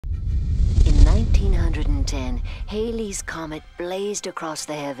1910, Halleys Comet blazed across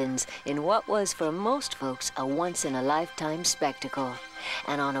the heavens in what was for most folks a once-in-a-lifetime spectacle.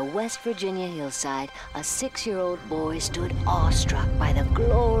 And on a West Virginia hillside, a 6-year-old boy stood awestruck by the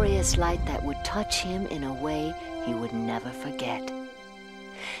glorious light that would touch him in a way he would never forget.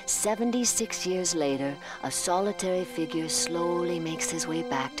 76 years later, a solitary figure slowly makes his way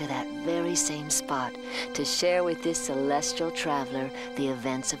back to that very same spot to share with this celestial traveler the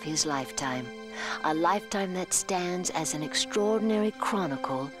events of his lifetime. A lifetime that stands as an extraordinary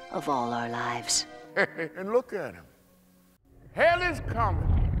chronicle of all our lives. And look at him. Halleys Comet.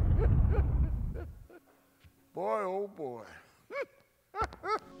 Boy, oh boy.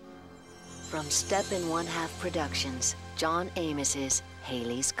 From Step in One Half Productions, John Amos's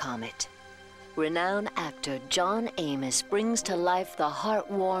Halleys Comet. Renowned actor John Amos brings to life the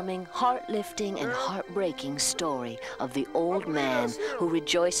heartwarming, heart-lifting, and heartbreaking story of the old man who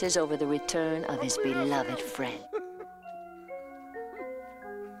rejoices over the return of his beloved friend.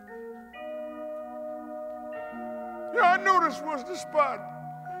 Yeah, I knew this was the spot.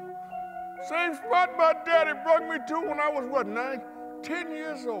 Same spot my daddy brought me to when I was, what, 10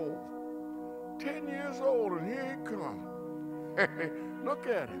 years old. 10 years old, and here he comes. Look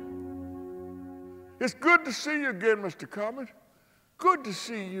at him. It's good to see you again, Mr. Comet. Good to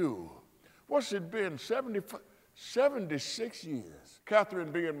see you. What's it been, 76 years?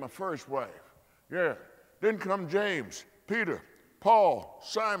 Catherine being my first wife. Yeah. Then come James, Peter, Paul,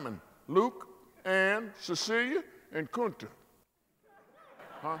 Simon, Luke, Anne, Cecilia, and Kunta.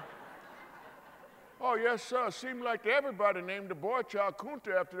 Huh? Oh, yes, sir. Seemed like everybody named the boy child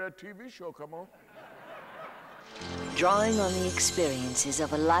Kunta after that TV show come on. Drawing on the experiences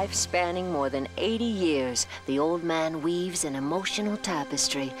of a life spanning more than 80 years, the old man weaves an emotional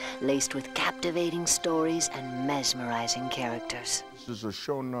tapestry laced with captivating stories and mesmerizing characters. This is a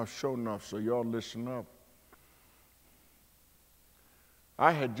show enough, so y'all listen up.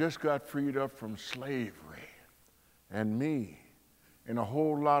 I had just got freed up from slavery, and me, and a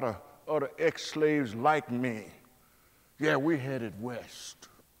whole lot of other ex-slaves like me. Yeah, we headed west.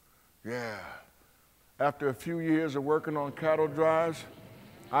 Yeah. After a few years of working on cattle drives,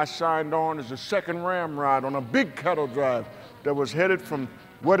 I signed on as a second ramrod on a big cattle drive that was headed from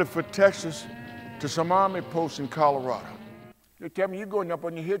Weatherford, Texas, to some army posts in Colorado. They tell me you're going up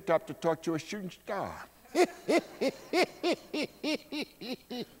on your hilltop to talk to a shooting star.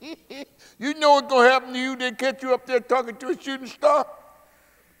 You know what's going to happen to you? They catch you up there talking to a shooting star?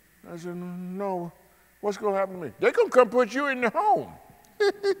 I said, no. What's going to happen to me? They're going to come put you in the home.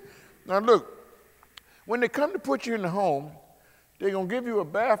 Now look, when they come to put you in the home, they're going to give you a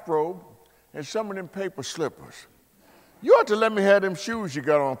bathrobe and some of them paper slippers. You ought to let me have them shoes you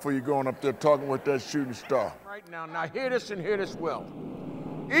got on before you're going up there talking with that shooting star. Right now, hear this and hear this well.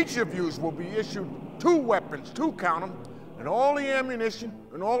 Each of you will be issued 2 weapons, 2 count them, and all the ammunition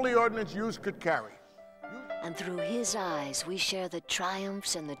and all the ordnance you could carry. And through his eyes, we share the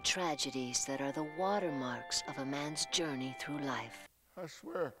triumphs and the tragedies that are the watermarks of a man's journey through life. I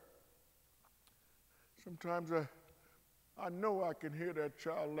swear, sometimes I know I can hear that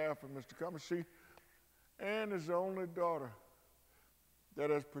child laughing, Mr. Comet. See, Anne is the only daughter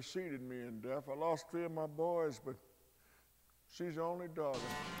that has preceded me in death. I lost 3 of my boys, but she's the only daughter.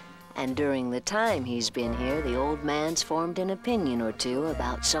 And during the time he's been here, the old man's formed an opinion or two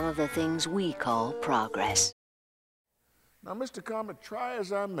about some of the things we call progress. Now, Mr. Comet, try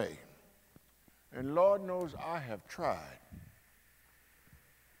as I may, and Lord knows I have tried,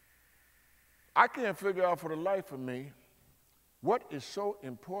 I can't figure out for the life of me what is so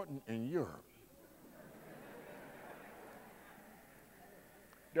important in Europe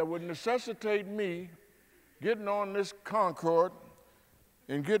that would necessitate me getting on this Concorde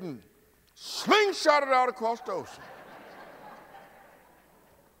and getting slingshotted out across the ocean.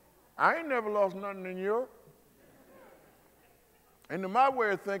 I ain't never lost nothing in Europe. And to my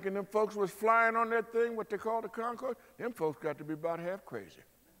way of thinking, them folks was flying on that thing, what they call the Concorde, them folks got to be about half crazy.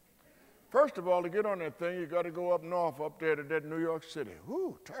 First of all, to get on that thing, you got to go up north, up there to that New York City.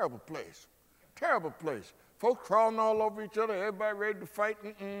 Whew, terrible place. Terrible place. Folks crawling all over each other, everybody ready to fight.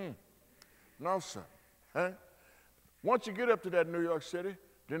 No, sir. Huh? Once you get up to that New York City,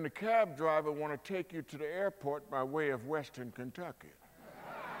 then the cab driver want to take you to the airport by way of Western Kentucky.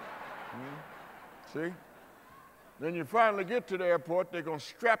 See? Then you finally get to the airport, they're going to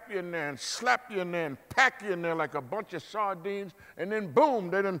strap you in there and slap you in there and pack you in there like a bunch of sardines, and then boom,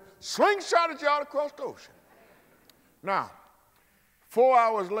 they done slingshotted you out across the ocean. Now, 4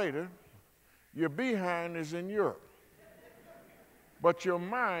 hours later, your behind is in Europe, but your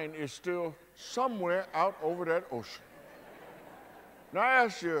mind is still somewhere out over that ocean. Now I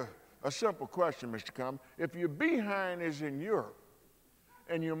ask you, a simple question, Mr. Comet. If your behind is in Europe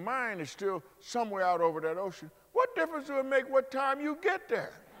and your mind is still somewhere out over that ocean, what difference will it make what time you get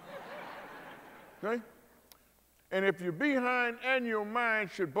there? Okay? And if your behind and your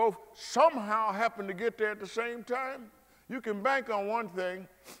mind should both somehow happen to get there at the same time, you can bank on one thing: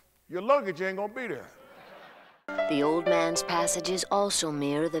 your luggage ain't gonna be there. The old man's passages also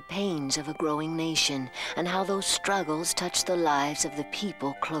mirror the pains of a growing nation and how those struggles touch the lives of the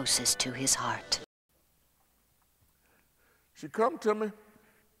people closest to his heart. She come to me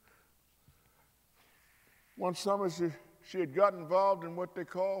one summer. She had got involved in what they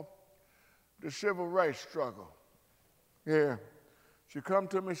call the civil rights struggle. Yeah. She come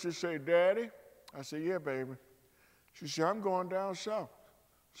to me, she said, "Daddy." I said, "Yeah, baby." She said, "I'm going down south."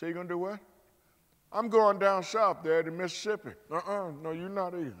 I said, "You gonna do what?" "I'm going down south, Daddy, Mississippi." No, you're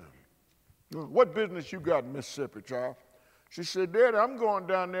not either. No. "What business you got in Mississippi, child?" She said, "Daddy, I'm going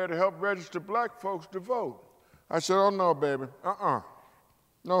down there to help register black folks to vote." I said, "Oh, no, baby.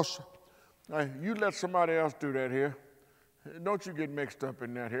 No, sir. You let somebody else do that here. Don't you get mixed up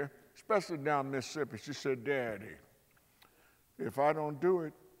in that here, especially down Mississippi." She said, "Daddy, if I don't do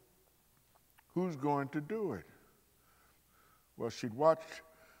it, who's going to do it?" Well, she'd watched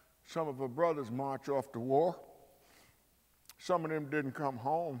some of her brothers march off to war. Some of them didn't come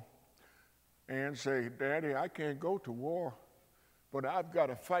home and say, "Daddy, I can't go to war, but I've got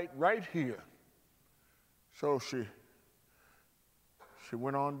to fight right here." So she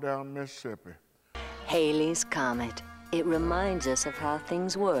went on down Mississippi. Halleys Comet. It reminds us of how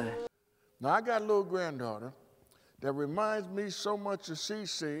things were. Now, I got a little granddaughter that reminds me so much of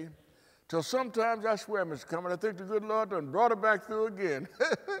CC, till sometimes I swear, Mr. Comet, I think the good Lord done brought her back through again.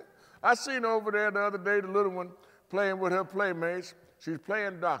 I seen her over there the other day, the little one, playing with her playmates. She's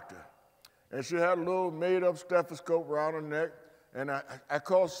playing doctor. And she had a little made-up stethoscope around her neck. And I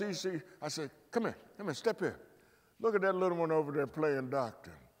called CC. I said, come here, step here. Look at that little one over there playing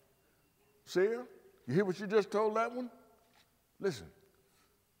doctor. See her? You hear what you just told that one? Listen,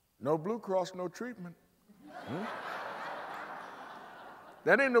 no Blue Cross, no treatment.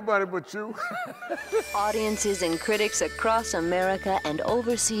 That ain't nobody but you. Audiences and critics across America and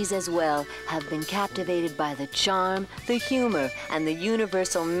overseas as well have been captivated by the charm, the humor, and the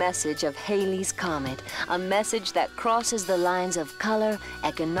universal message of Halleys Comet, a message that crosses the lines of color,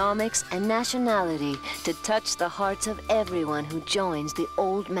 economics, and nationality to touch the hearts of everyone who joins the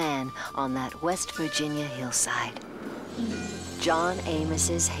old man on that West Virginia hillside. John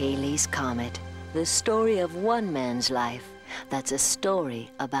Amos's Halleys Comet, the story of one man's life that's a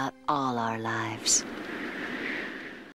story about all our lives.